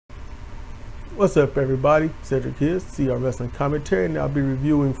What's up, everybody? Cedric here, CRWC commentary, and I'll be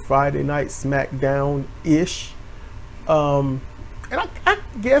reviewing Friday night SmackDownish. And I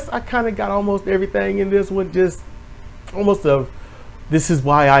guess I kind of this almost everything in this one, just almost a this is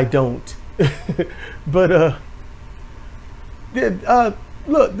why I don't. But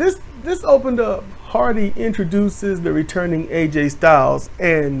look, this opened up. Hardy introduces the returning AJ Styles,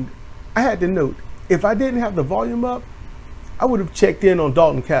 and I had to note, if I didn't have the volume up, I would have checked in on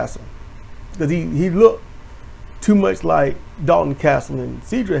Dalton Castle, because he looked too much like Dalton Castle, and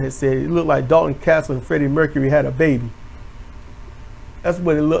Cedra had said it looked like Dalton Castle and Freddie Mercury had a baby. That's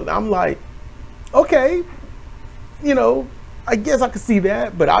what it looked. I'm like, okay, you know, I guess I could see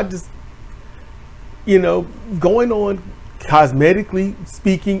that, but I just, you know, going on cosmetically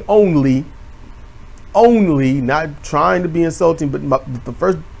speaking only, not trying to be insulting, but the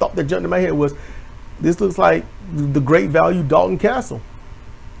first thought that jumped in my head was, this looks like the great value Dalton Castle.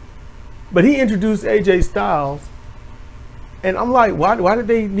 But he introduced AJ Styles, and I'm like, why did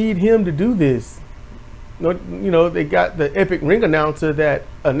they need him to do this? You know, they got the Epic Ring announcer that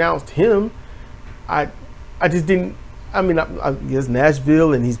announced him. I just didn't. I mean, I guess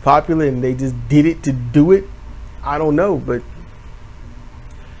Nashville, and he's popular, and they just did it to do it. I don't know, but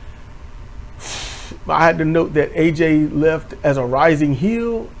I had to note that AJ left as a rising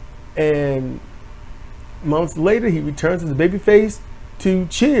heel, and months later he returns as a babyface to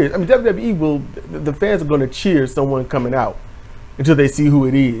cheers. I mean, WWE will, the fans are going to cheer someone coming out until they see who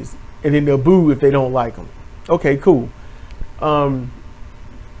it is, and then they'll boo if they don't like them. Okay, cool. But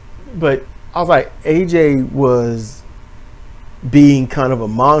I was like, AJ was being kind of a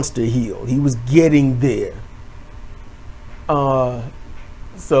monster heel. He was getting there.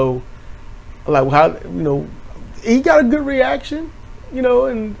 So like, how, you know, he got a good reaction, you know,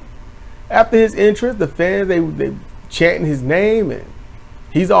 and after his entrance, the fans, they chanting his name, and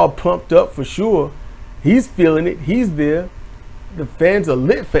he's all pumped up for sure. He's feeling it. He's there. The fans are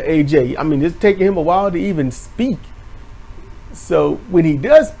lit for AJ. I mean, it's taking him a while to even speak. So when he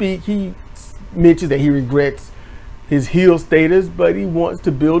does speak, he mentions that he regrets his heel status, but he wants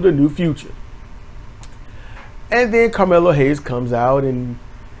to build a new future. And then Carmelo Hayes comes out, and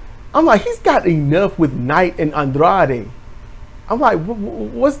I'm like, he's got enough with Knight and Andrade. I'm like,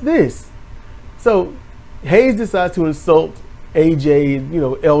 what's this? So Hayes decides to insult AJ, you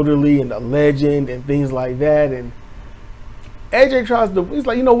know, elderly and a legend and things like that. And AJ tries to, he's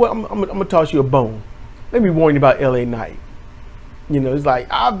like, you know what, I'm gonna toss you a bone. Let me warn you about LA Knight. You know, it's like,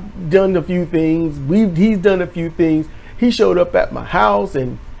 I've done a few things. He's done a few things. He showed up at my house,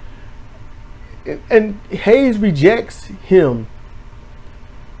 and Hayes rejects him,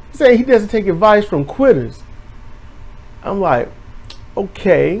 saying he doesn't take advice from quitters. I'm like,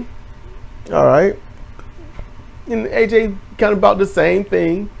 okay, all right. And AJ kind of about the same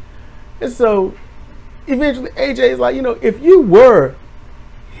thing. And so eventually AJ is like, you know, if you were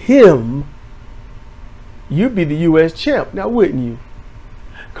him, you'd be the US champ, now wouldn't you?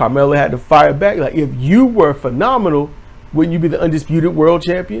 Carmelo had to fire back, like, if you were phenomenal, wouldn't you be the undisputed world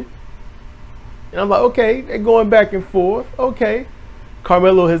champion? And I'm like, okay, they're going back and forth. Okay.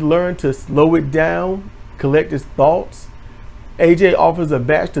 Carmelo has learned to slow it down, collect his thoughts. AJ offers a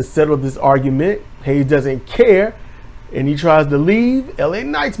match to settle this argument. Hayes doesn't care, and he tries to leave. LA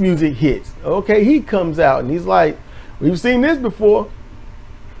Knight's music hits. Okay, he comes out, and he's like, we've seen this before.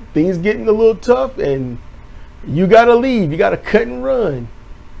 Things getting a little tough, and you got to leave. You got to cut and run.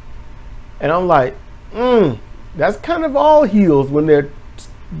 And I'm like, that's kind of all heels when they're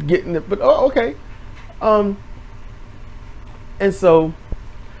getting it, but oh, okay. And so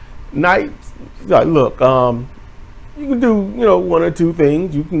Knight's like, look, you can do, you know, one or two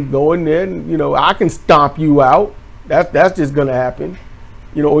things. You can go in there, and, you know, I can stomp you out. That's just gonna happen,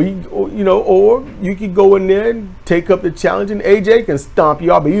 you know. Or you can go in there and take up the challenge, and AJ can stomp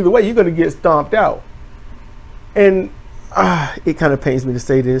you out. But either way, you're gonna get stomped out. And it kind of pains me to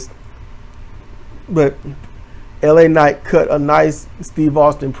say this, but LA Knight cut a nice Steve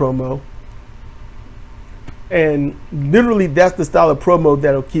Austin promo. And literally, that's the style of promo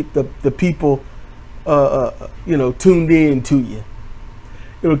that'll keep the people, you know, tuned in to you.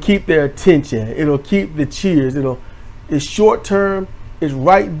 It'll keep their attention. It'll keep the cheers. It's short term. It's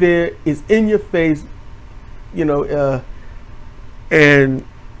right there. It's in your face. You know, and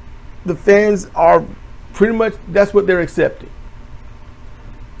the fans are pretty much, that's what they're accepting.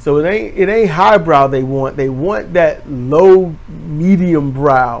 So it ain't highbrow they want. They want that low medium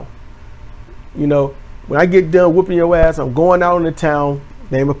brow. You know, when I get done whooping your ass, I'm going out in the town,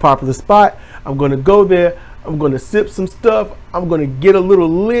 name a popular spot. I'm going to go there. I'm going to sip some stuff. I'm going to get a little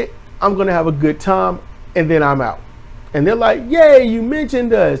lit. I'm going to have a good time, and then I'm out. And they're like, yay, you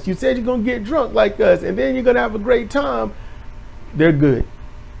mentioned us. You said you're going to get drunk like us, and then you're going to have a great time. They're good.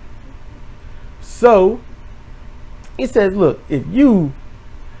 So he says, look, if you,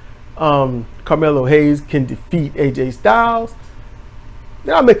 Carmelo Hayes, can defeat AJ Styles,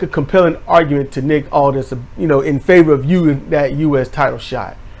 then I'll make a compelling argument to Nick Aldis, in favor of you in that U.S. title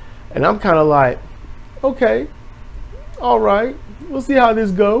shot. And I'm kind of like, okay, all right, we'll see how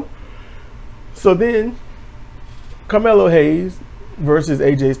this go. So then Carmelo Hayes versus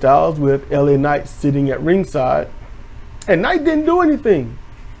AJ Styles with LA Knight sitting at ringside. And Knight didn't do anything.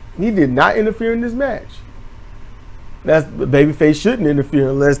 He did not interfere in this match. That's babyface shouldn't interfere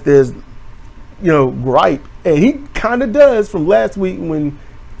unless there's, gripe. And he kind of does from last week when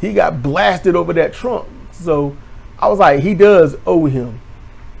he got blasted over that trunk. So I was like, he does owe him.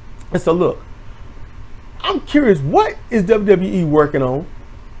 And so look, I'm curious, what is WWE working on?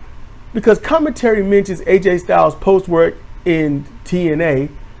 Because commentary mentions AJ Styles post work in TNA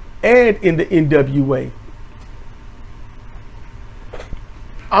and in the NWA.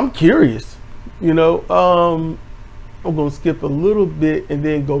 I'm curious, I'm going to skip a little bit and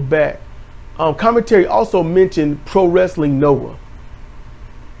then go back. Commentary also mentioned Pro Wrestling Noah.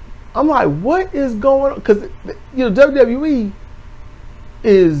 I'm like, what is going on? Because, WWE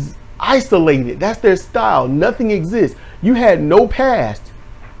is isolated. That's their style. Nothing exists. You had no past.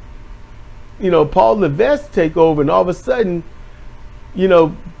 Paul Levesque take over, and all of a sudden,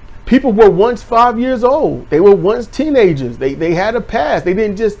 people were once 5 years old. They were once teenagers. They had a past. They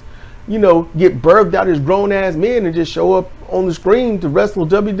didn't just, get burged out as grown-ass men and just show up on the screen to wrestle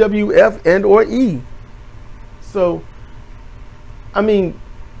WWF and or E. So, I mean,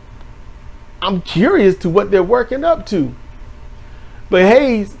 I'm curious to what they're working up to. But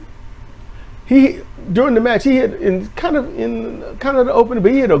Hayes, during the match, he hit in kind of the opening,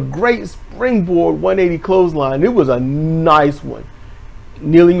 but he hit a great springboard 180 clothesline. It was a nice one.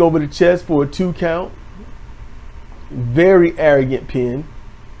 Kneeling over the chest for a 2 count. Very arrogant pin.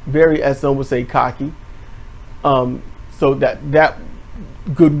 Very, as some would say, cocky. So that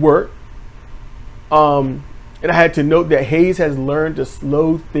good work. And I had to note that Hayes has learned to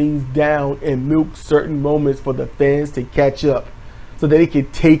slow things down and milk certain moments for the fans to catch up, so that they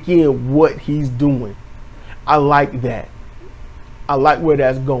can take in what he's doing. I like that. I like where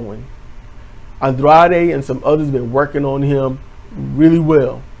that's going. Andrade and some others have been working on him really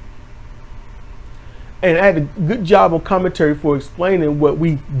well. And I had a good job on commentary for explaining what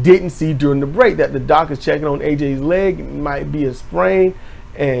we didn't see during the break, that the doc is checking on AJ's leg. It might be a sprain,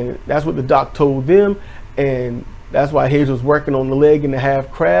 and that's what the doc told them. And that's why Hayes was working on the leg in the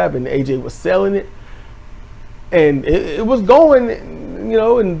half crab, and AJ was selling it. And it was going,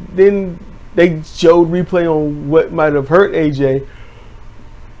 and then they showed replay on what might have hurt AJ.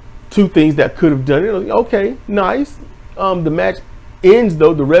 2 things that could have done it. Okay, nice. The match ends,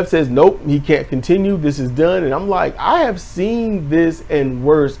 though. The ref says, nope, he can't continue. This is done. And I'm like, I have seen this and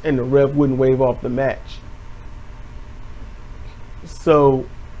worse, and the ref wouldn't wave off the match. So,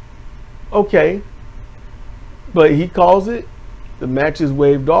 okay. But he calls it. The match is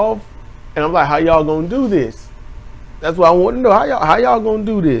waved off. And I'm like, how y'all gonna do this? That's what I want to know. How y'all gonna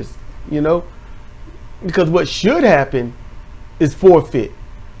do this? Because what should happen is forfeit.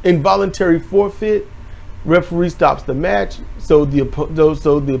 Involuntary forfeit. Referee stops the match, so the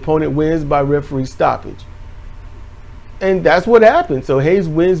opponent wins by referee stoppage. And that's what happened. So Hayes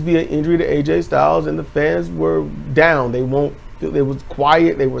wins via injury to AJ Styles, and the fans were down. They was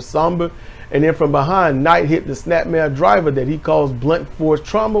quiet, they were somber. And then from behind, Knight hit the snapmare driver that he calls blunt force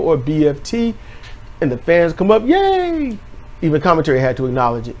trauma, or BFT, and the fans come up, yay! Even commentary had to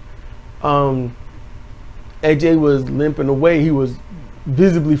acknowledge it. AJ was limping away. He was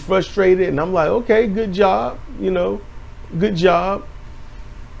visibly frustrated, and I'm like, okay, good job, good job.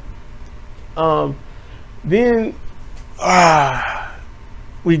 Then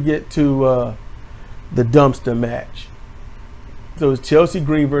we get to the dumpster match. So it's Chelsea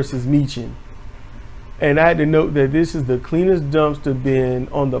Green versus Meechin. And I had to note that this is the cleanest dumpster bin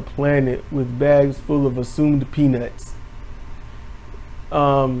on the planet, with bags full of assumed peanuts.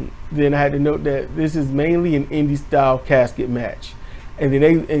 Then I had to note that this is mainly an indie style casket match. And then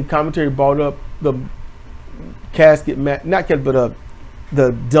they, in commentary, brought up the casket match, not casket, but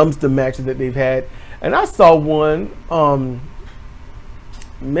the dumpster matches that they've had. And I saw one,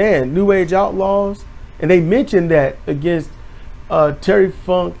 New Age Outlaws, and they mentioned that against Terry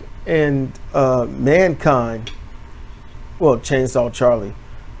Funk and Mankind, well, Chainsaw Charlie.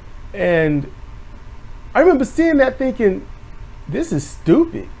 And I remember seeing that thinking, this is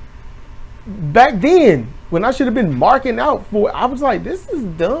stupid. Back then, when I should have been marking out for, I was like, this is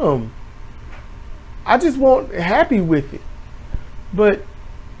dumb. I just wasn't happy with it. But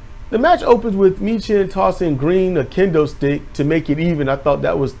the match opens with Michin tossing Green a kendo stick to make it even. I thought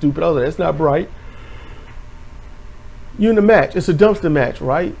that was stupid. I was like, that's not right. You're in the match. It's a dumpster match,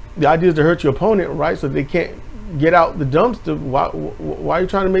 right? The idea is to hurt your opponent, right? So they can't get out the dumpster. Why are you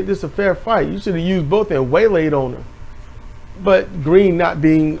trying to make this a fair fight? You should have used both and waylaid on her. But Green, not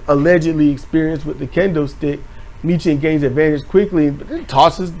being allegedly experienced with the kendo stick, Michin gains advantage quickly, but then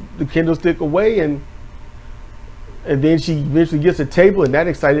tosses the kendo stick away, and then she eventually gets a table, and that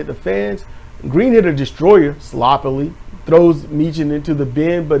excited the fans. Green hit a destroyer sloppily, throws Michin into the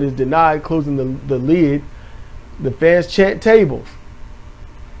bin, but is denied, closing the lid. The fans chant tables.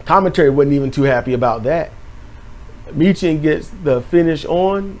 Commentary wasn't even too happy about that. Michin gets her finish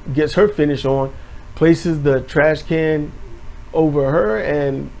on, places the trash can over her,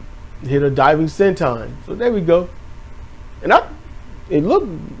 and hit a diving senton. So there we go. And it looked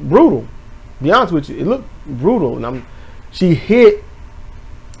brutal. To be honest with you, it looked brutal. And she hit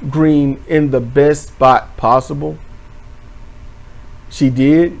Green in the best spot possible. She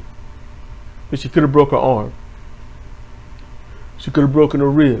did, but she could have broke her arm. She could have broken her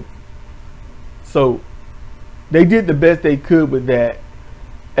rib. So they did the best they could with that,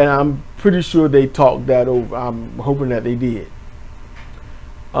 and I'm pretty sure they talked that over. I'm hoping that they did.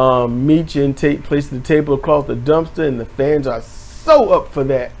 Michin places the table across the dumpster, and the fans are so up for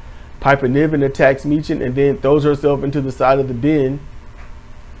that. Piper Niven attacks Michin and then throws herself into the side of the bin.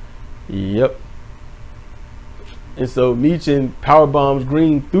 Yep. And so Michin power bombs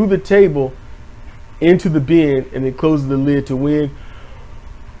Green through the table into the bin, and then closes the lid to win.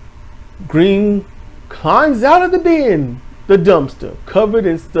 Green climbs out of the bin, the dumpster, covered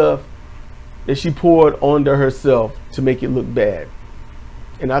in stuff that she poured onto herself to make it look bad.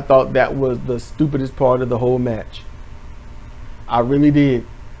 And I thought that was the stupidest part of the whole match. I really did.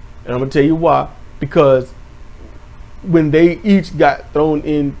 And I'm going to tell you why. Because when they each got thrown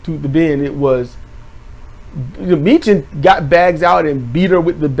into the bin, it was Michin got bags out and beat her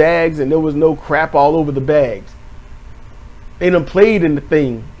with the bags, and there was no crap all over the bags. They done played in the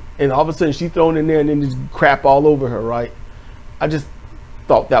thing, and all of a sudden she thrown in there, and then just crap all over her, right? I just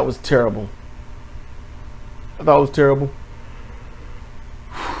thought that was terrible. I thought it was terrible.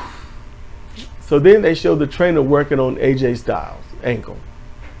 So then they showed the trainer working on AJ Styles' ankle.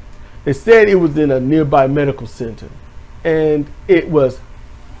 They said it was in a nearby medical center, and it was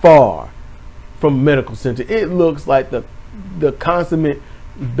far from a medical center. It looks like the consummate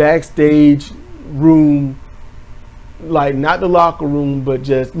backstage room, like not the locker room, but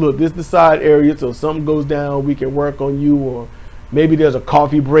just look, this is the side area, so if something goes down, we can work on you, or maybe there's a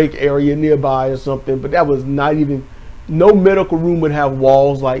coffee break area nearby or something. But that was not even, no medical room would have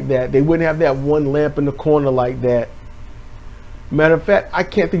walls like that. They wouldn't have that one lamp in the corner like that. Matter of fact, I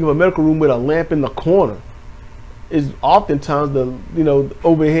can't think of a medical room with a lamp in the corner. Is oftentimes the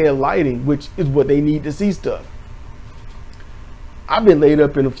overhead lighting, which is what they need to see stuff. I've been laid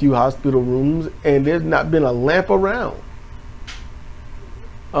up in a few hospital rooms, and there's not been a lamp around.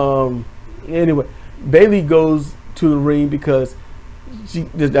 Anyway, Bayley goes to the ring because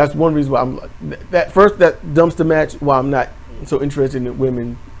that's one reason why that dumpster match, why I'm not so interested in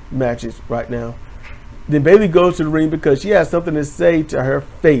women matches right now. Then Bayley goes to the ring because she has something to say to her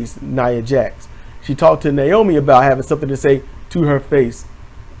face, Nia Jax. She talked to Naomi about having something to say to her face.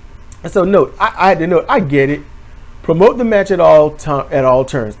 And so note, I had to note, I get it. Promote the match at all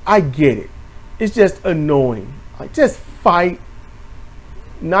turns. I get it. It's just annoying. Like, just fight.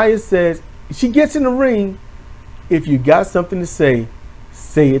 Nia says, she gets in the ring, if you got something to say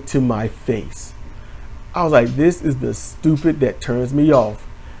it to my face. I was like, this is the stupid that turns me off.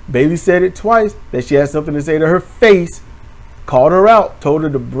 Bayley said it twice, that she has something to say to her face. Called her out, told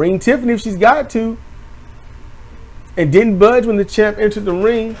her to bring Tiffany if she's got to, and didn't budge when the champ entered the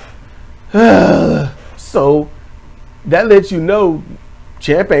ring. So that lets you know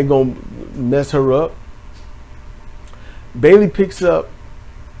champ ain't gonna mess her up. Bayley picks things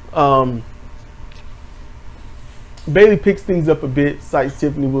up a bit. Cites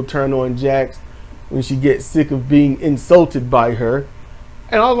Tiffany will turn on Jax when she gets sick of being insulted by her.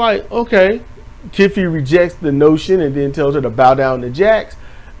 And I was like, okay. Tiffany rejects the notion and then tells her to bow down to Jax.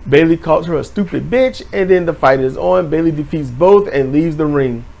 Bayley calls her a stupid bitch, and then the fight is on. Bayley defeats both and leaves the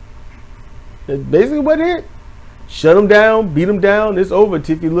ring. That's basically what it is. Shut him down, beat him down, it's over.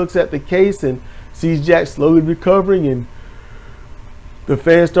 Tiffany looks at the case and sees Jax slowly recovering, and the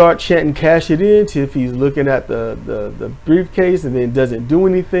fans start chanting cash it in. Tiffany's looking at the briefcase and then doesn't do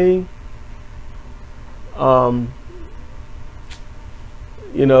anything.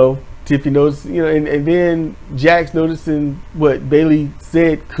 Tiffany noticed, you know, and then Jax noticing what Bailey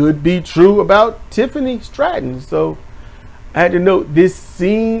said could be true about Tiffany Stratton. So I had to note this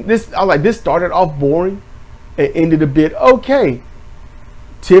scene. I was like, this started off boring and ended a bit okay.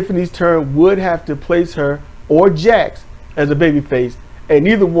 Tiffany's turn would have to place her or Jax as a babyface, and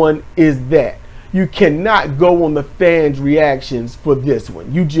neither one is that. You cannot go on the fans' reactions for this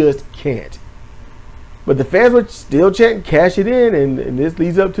one. You just can't. But the fans were still chanting, cash it in, and this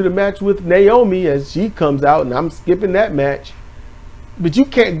leads up to the match with Naomi as she comes out, and I'm skipping that match. But you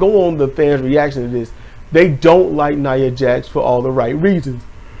can't go on the fans' reaction to this. They don't like Nia Jax for all the right reasons.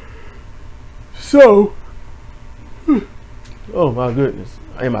 So, oh my goodness.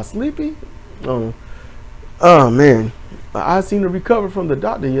 Am I sleepy? Oh man. I seem to recover from the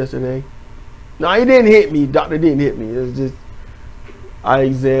doctor yesterday. No, he didn't hit me. Doctor didn't hit me. It was just eye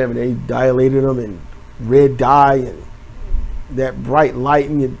exam, and they dilated them and red dye and that bright light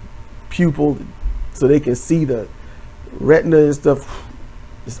in your pupil so they can see the retina and stuff.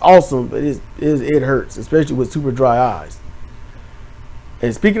 It's awesome, but it hurts, especially with super dry eyes.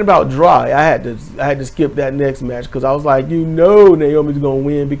 And speaking about dry, I had to skip that next match because I was like, you know, Naomi's gonna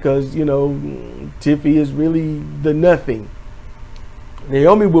win because, you know, Tiffy is really the nothing.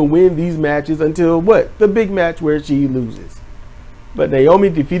 Naomi will win these matches until what? The big match where she loses. But Naomi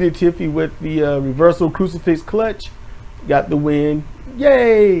defeated Tiffy with the reversal crucifix clutch, got the win.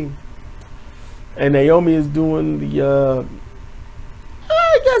 Yay! And Naomi is doing the,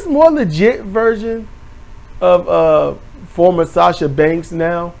 I guess, more legit version of former Sasha Banks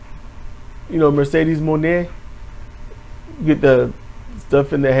now. You know, Mercedes Moné. Get the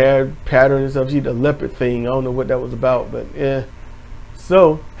stuff in the hair pattern and stuff. She did the leopard thing. I don't know what that was about, but yeah.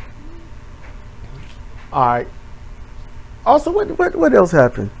 So, all right. Also, what else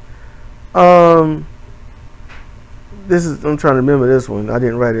happened? This is, I'm trying to remember this one. I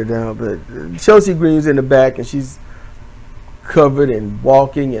didn't write it down, but Chelsea Green's in the back and she's covered and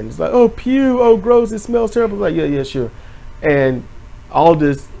walking, and it's like, oh, pew, oh, gross, it smells terrible. Like, yeah, sure. And all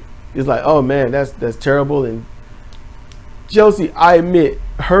this is like, oh man, that's terrible. And Chelsea, I admit,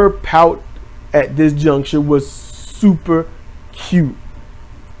 her pout at this juncture was super cute.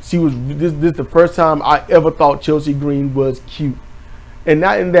 She was this the first time I ever thought Chelsea Green was cute, and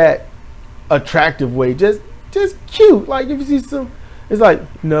not in that attractive way, just cute. Like if you see some, it's like,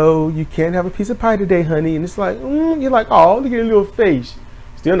 no, you can't have a piece of pie today, honey, and it's like, you're like, oh, look at your little face.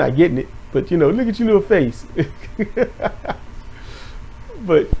 Still not getting it, but you know, look at your little face.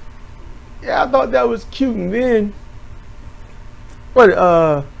 But yeah, I thought that was cute. And then,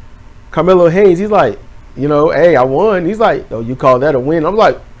 but Carmelo Hayes, he's like, you know, hey, I won. He's like, oh, you call that a win? I'm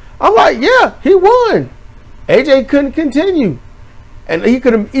like, yeah, he won. AJ couldn't continue, and he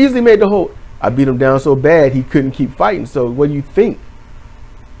could have easily made the whole. I beat him down so bad he couldn't keep fighting. So what do you think?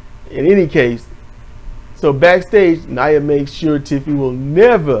 In any case, so backstage, Nia makes sure Tiffy will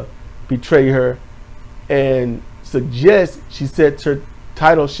never betray her, and suggests she sets her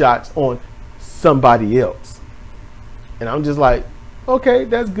title shots on somebody else. And I'm just like, okay,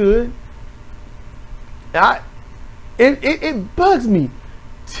 that's good. It bugs me.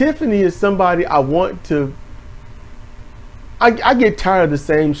 Tiffany is somebody I want to. I get tired of the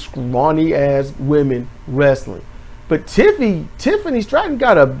same scrawny ass women wrestling, but Tiffany Stratton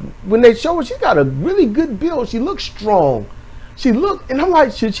when they show her, she got a really good build. She looks strong. And I'm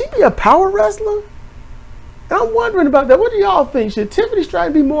like, should she be a power wrestler? And I'm wondering about that. What do y'all think? Should Tiffany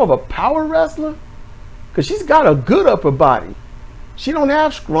Stratton be more of a power wrestler? Because she's got a good upper body. She don't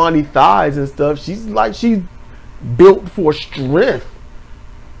have scrawny thighs and stuff. She's built for strength.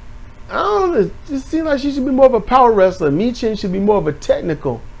 I don't know. It just seems like she should be more of a power wrestler. Michin should be more of a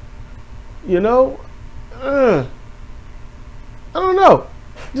technical. You know? I don't know.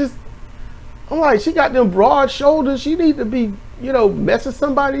 I'm like, she got them broad shoulders. She need to be, you know, messing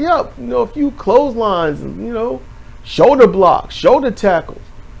somebody up. You know, a few clotheslines, and, you know, shoulder blocks, shoulder tackles.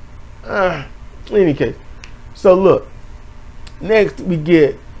 In any case. So look. Next we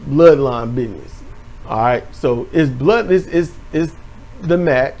get bloodline business. All right. So it's the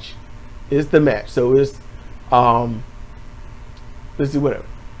match. It's the match. So it's let's see, whatever.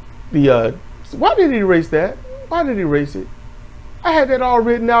 So why did he erase that? Why did he erase it? I had that all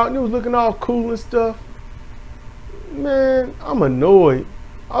written out and it was looking all cool and stuff. Man, I'm annoyed.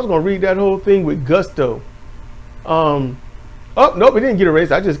 I was gonna read that whole thing with gusto. Oh nope, it didn't get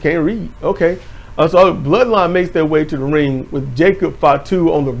erased. I just can't read. Okay. So Bloodline makes their way to the ring with Jacob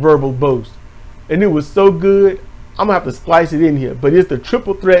Fatu on the verbal boast, and it was so good. I'm gonna have to splice it in here, but it's the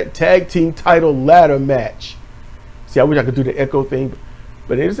triple threat tag team title ladder match. See, I wish I could do the echo thing,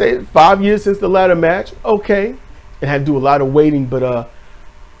 but they say 5 years since the ladder match. Okay, it had to do a lot of waiting, but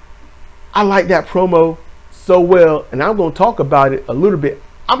I like that promo so well, and I'm going to talk about it a little bit.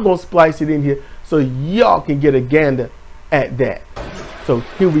 I'm going to splice it in here so y'all can get a gander at that. So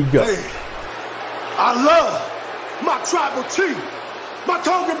here we go. Hey, I love my tribal chief. My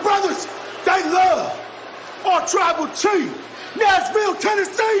Tongan brothers, they love our tribal chief. Nashville,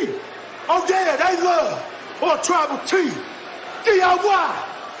 Tennessee. Oh yeah, they love our tribal chief. DIY,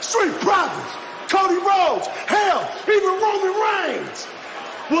 Street Profits, Cody Rhodes, hell, even Roman Reigns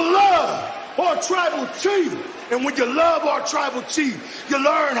will love our tribal chief. And when you love our tribal chief, you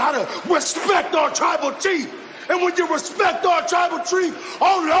learn how to respect our tribal chief. And when you respect our tribal chief,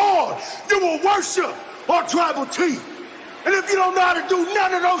 oh Lord, you will worship our tribal chief. And if you don't know how to do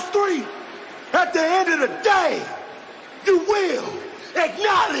none of those three, at the end of the day, you will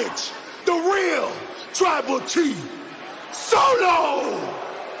acknowledge the real tribal chief. Solo!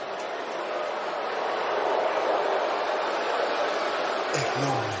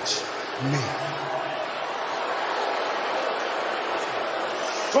 Acknowledge me.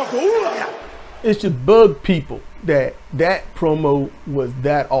 It should bug people that that promo was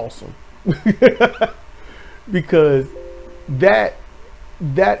that awesome. Because that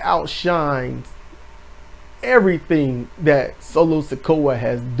outshines everything that Solo Sikoa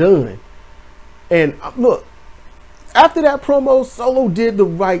has done. And look, after that promo, Solo did the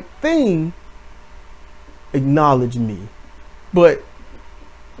right thing. Acknowledge me. But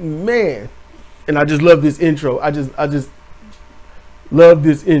man, and I just love this intro. I just love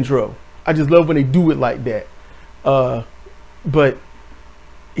this intro. I just love when they do it like that. But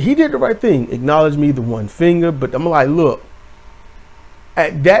he did the right thing. Acknowledge me, the one finger. But I'm like, look,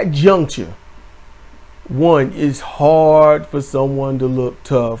 at that juncture, one, it's hard for someone to look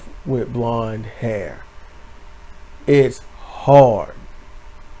tough with blonde hair. It's hard.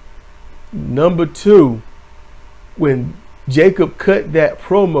 Number two, when Jacob cut that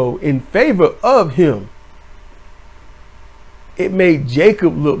promo in favor of him, it made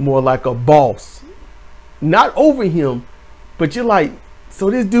Jacob look more like a boss. Not over him, but you're like,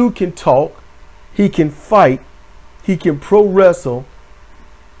 so this dude can talk, he can fight, he can pro wrestle.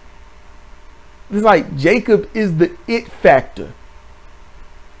 It's like Jacob is the it factor.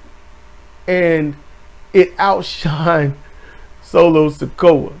 And it outshined Solo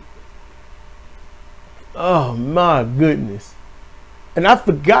Sikoa. Oh my goodness. And I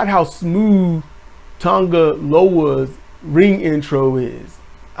forgot how smooth Tonga Loa's ring intro is.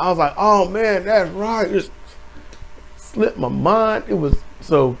 I was like, oh man, that's right. It slipped my mind. It was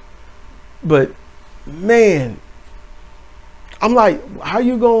so, but man, I'm like, how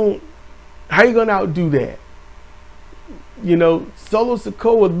you gonna outdo that? You know, Solo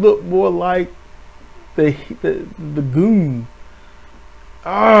Sikoa looked more like the goon.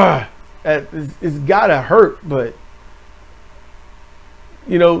 It's gotta hurt, but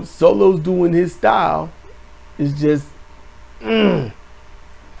you know, Solo's doing his style. It's just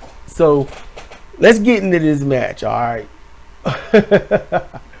So let's get into this match. All right.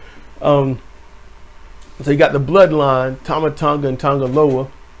 So you got the Bloodline, Tama Tonga and Tonga Loa,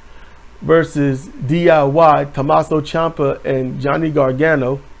 versus DIY, Tommaso Ciampa and Johnny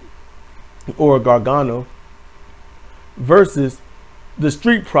Gargano, versus the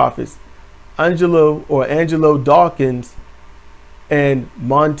Street Profits, Angelo Dawkins and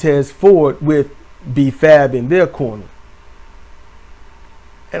Montez Ford with B-Fab in their corner.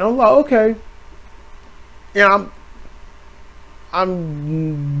 And I'm like, okay. Yeah,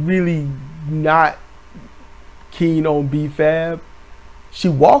 I'm really not keen on B-Fab. She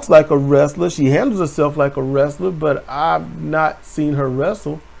walks like a wrestler. She handles herself like a wrestler, but I've not seen her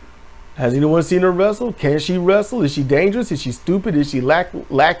wrestle. Has anyone seen her wrestle? Can she wrestle? Is she dangerous? Is she stupid? Is she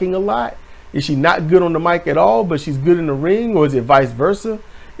lacking a lot? Is she not good on the mic at all, but she's good in the ring? Or is it vice versa?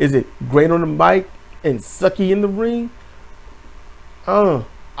 Is it great on the mic and sucky in the ring?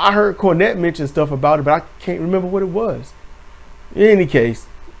 I heard Cornette mention stuff about it, but I can't remember what it was. In any case,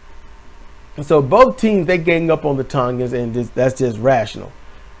 so both teams, they gang up on the Tongans, and that's just rational.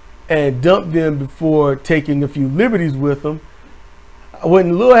 And dump them before taking a few liberties with them. I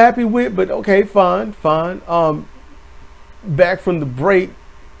wasn't a little happy with, but okay, fine. Back from the break,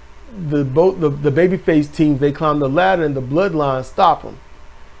 the babyface teams, they climb the ladder and the Bloodline stop them.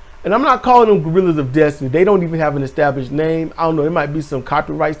 And I'm not calling them Gorillas of Destiny. They don't even have an established name. I don't know. There might be some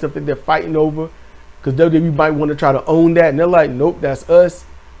copyright stuff that they're fighting over, because WWE might want to try to own that. And they're like, nope, that's us.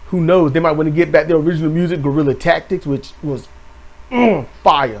 Who knows? They might want to get back their original music, Guerrilla Tactics, which was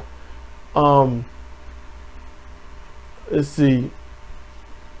fire. Let's see.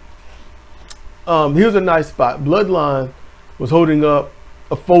 Here's a nice spot. Bloodline was holding up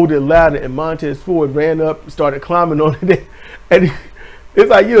a folded ladder, and Montez Ford ran up, started climbing on it, and It's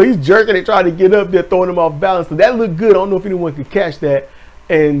like, you know, he's jerking and trying to get up there, throwing him off balance. So that looked good. I don't know if anyone could catch that.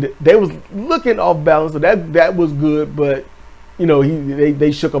 And they was looking off balance, so that was good. But, you know,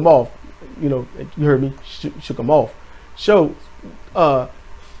 they shook him off. You know, you heard me, shook him off. So,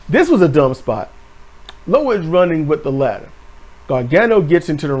 this was a dumb spot. Loa is running with the ladder. Gargano gets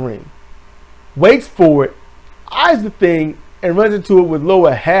into the ring, waits for it, eyes the thing, and runs into it with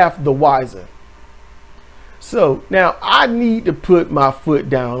Loa half the wiser. So now I need to put my foot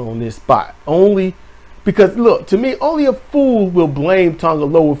down on this spot, only because, look, to me, only a fool will blame Tonga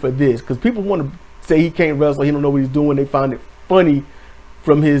Loa for this, because people want to say he can't wrestle, he don't know what he's doing. They find it funny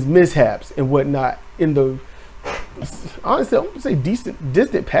from his mishaps and whatnot in the, honestly, I'm gonna say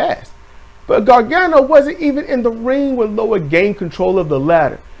distant past. But Gargano wasn't even in the ring when Loa gained control of the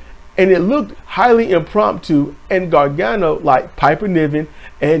ladder, and it looked highly impromptu. And Gargano, like Piper Niven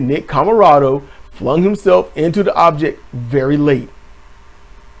and Nick Camarado, flung himself into the object very late.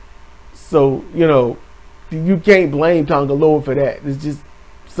 So, you know, you can't blame Tonga Loa for that. It's just,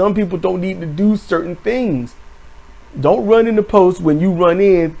 some people don't need to do certain things. Don't run in the post when you run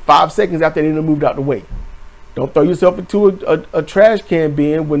in 5 seconds after they done moved out the way. Don't throw yourself into a trash can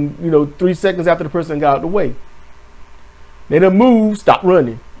bin when, you know, 3 seconds after the person got out the way. They done moved, stop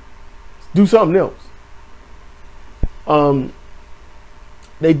running. Do something else.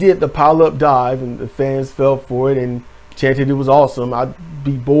 They did the pile-up dive, and the fans fell for it and chanted it was awesome. I'd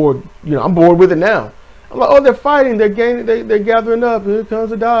be bored. You know, I'm bored with it now. I'm like, oh, they're fighting. They're gaining. They're gathering up. Here comes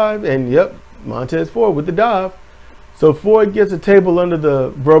the dive. And, yep, Montez Ford with the dive. So Ford gets a table under the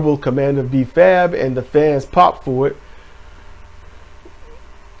verbal command of B-Fab, and the fans pop for it.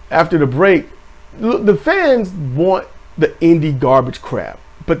 After the break, the fans want the indie garbage crap,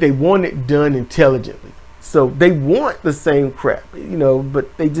 but they want it done intelligently. So they want the same crap, you know,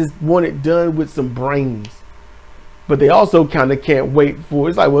 but they just want it done with some brains. But they also kind of can't wait for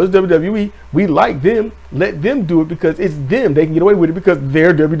it. It's like, well, it's WWE. We like them. Let them do it because it's them. They can get away with it because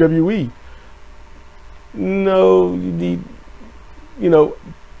they're WWE. No, you need, you know,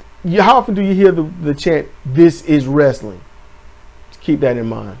 how often do you hear the chant, "This is wrestling"? Just keep that in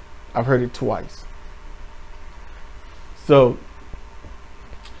mind. I've heard it twice. So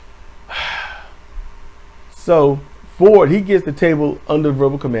Ford, he gets the table under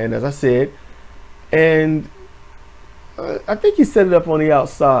verbal command, as I said, and I think he set it up on the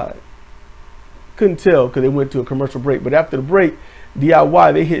outside. Couldn't tell because they went to a commercial break. But after the break,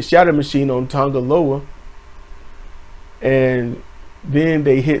 DIY, they hit Shatter Machine on Tonga Loa, and then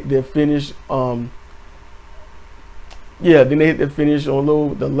they hit their finish. Then they hit their finish on Loa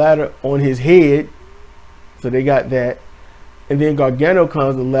with the ladder on his head. So they got that. And then Gargano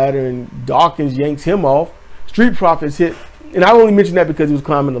climbs the ladder and Dawkins yanks him off. Street Profits hit, and I only mention that because he was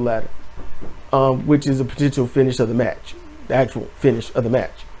climbing the ladder, which is a potential finish of the match, the actual finish of the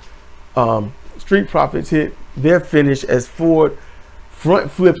match. Street Profits hit their finish as Ford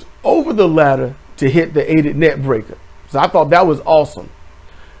front flips over the ladder to hit the aided net breaker. So I thought that was awesome.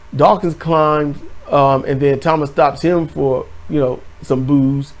 Dawkins climbs, and then Thomas stops him for, you know, some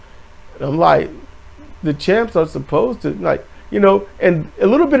booze. And I'm like, the champs are supposed to, like, you know, and a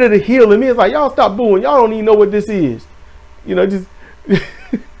little bit of the heel in me is like, y'all stop booing. Y'all don't even know what this is. You know, just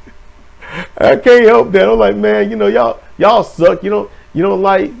I can't help that. I'm like, man, you know, y'all suck. You don't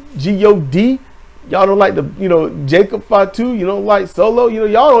like G.O.D. Y'all don't like the, you know, Jacob Fatu. You don't like Solo. You know,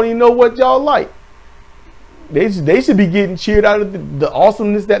 y'all don't even know what y'all like. They should be getting cheered out of the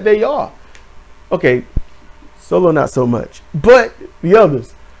awesomeness that they are. Okay, Solo not so much, but the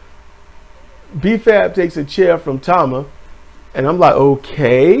others. B-Fab takes a chair from Tama, and I'm like,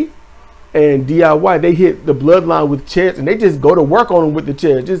 okay. And DIY, they hit the Bloodline with chairs, and they just go to work on them with the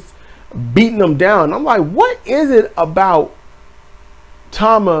chairs, just beating them down. I'm like, what is it about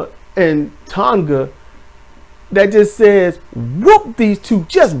Tama and Tonga that just says, whoop these two,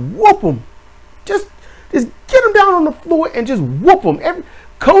 just whoop them. Just get them down on the floor and just whoop them.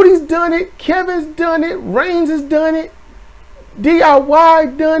 Cody's done it, Kevin's done it, Reigns has done it,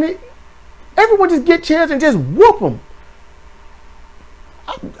 DIY done it. Everyone just get chairs and just whoop them.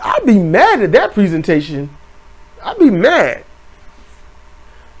 I'd be mad at that presentation. I'd be mad.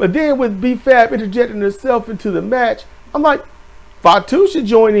 But then with B-Fab interjecting herself into the match, I'm like, Fatu should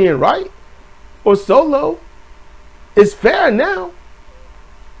join in, right? Or Solo. It's fair now.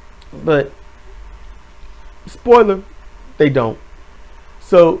 But, spoiler, they don't.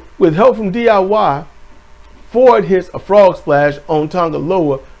 So, with help from DIY, Ford hits a frog splash on Tonga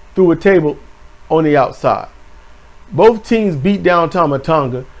Loa through a table on the outside. Both teams beat down Tama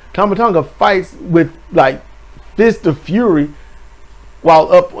Tonga. Tama Tonga fights with like fist of fury,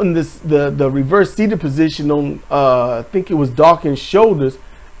 while up on the reverse seated position on I think it was Dawkins' shoulders,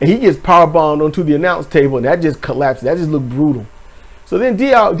 and he gets powerbombed onto the announce table, and that just collapses. That just looked brutal. So then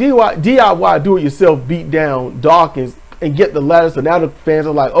DIY do it yourself beat down Dawkins and get the ladder. So now the fans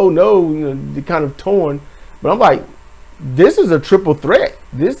are like, oh no, you know, they're kind of torn. But I'm like, this is a triple threat.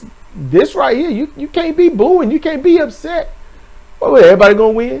 This right here, you can't be booing, you can't be upset. Well, everybody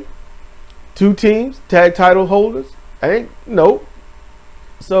gonna win? 2 teams, tag title holders? Nope.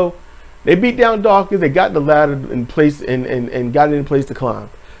 So they beat down Dawkins, they got the ladder in place and got it in place to climb.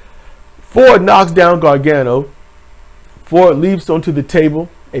 Ford knocks down Gargano. Ford leaps onto the table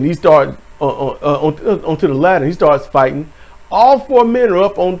and he starts onto the ladder. He starts fighting. All 4 men are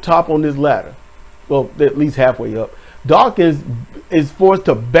up on top on this ladder. Well, at least halfway up. Dawkins is forced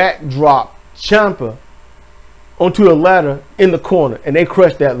to backdrop Ciampa onto a ladder in the corner, and they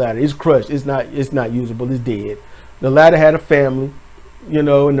crushed that ladder. It's crushed. It's not usable. It's dead. The ladder had a family, you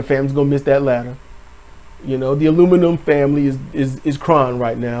know, and the family's gonna miss that ladder. You know, the aluminum family is crying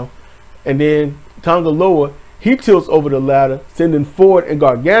right now. And then Tonga Loa, he tilts over the ladder, sending Ford and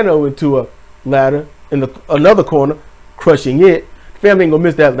Gargano into a ladder in another corner, crushing it. The family ain't gonna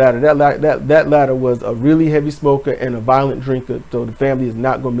miss that ladder. That ladder was a really heavy smoker and a violent drinker, so the family is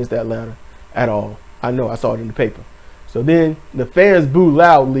not gonna miss that ladder at all. I know, I saw it in the paper. So then the fans boo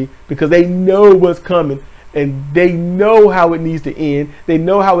loudly because they know what's coming and they know how it needs to end. They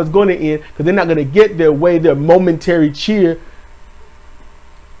know how it's going to end because they're not going to get their way, their momentary cheer.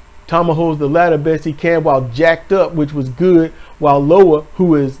 Tama holds the ladder best he can while jacked up, which was good, while Loa,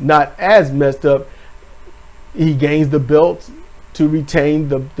 who is not as messed up, he gains the belts to retain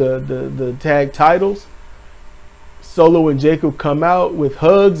the tag titles. Solo and Jacob come out with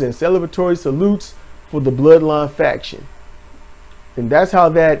hugs and celebratory salutes for the Bloodline faction. And that's how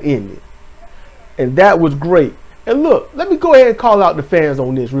that ended. And that was great. And look, let me go ahead and call out the fans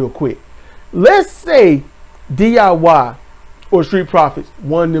on this real quick. Let's say DIY or Street Profits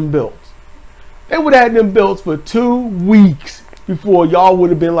won them belts. They would have had them belts for 2 weeks before y'all would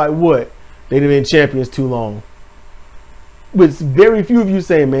have been like, what? They'd have been champions too long. With very few of you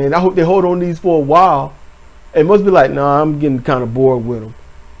saying, man, I hope they hold on to these for a while. It must be like, nah, I'm getting kind of bored with them.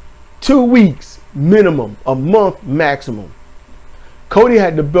 2 weeks minimum, a month maximum. Cody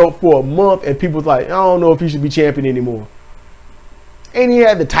had the belt for a month and people was like, I don't know if he should be champion anymore. And he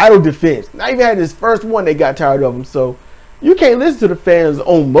had the title defense. Not even had his first one, they got tired of him. So you can't listen to the fans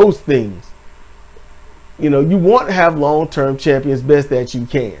on most things. You know, you want to have long-term champions best that you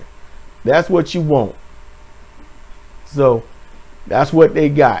can. That's what you want. So that's what they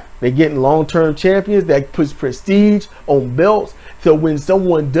got. They're getting long-term champions that puts prestige on belts. So when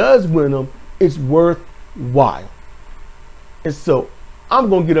someone does win them, it's worthwhile. And so I'm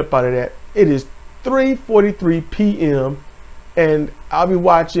going to get up out of that. It is 3:43 p.m. and I'll be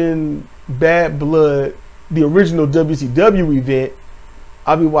watching Bad Blood, the original WCW event.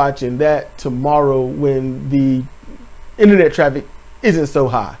 I'll be watching that tomorrow when the internet traffic isn't so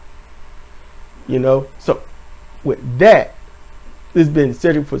high. You know, so with that, this has been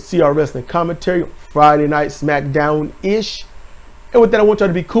Cedric for CR Wrestling Commentary on Friday Night SmackDown-ish. And with that, I want y'all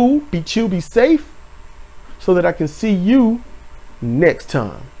to be cool, be chill, be safe, so that I can see you next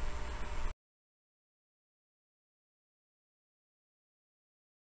time.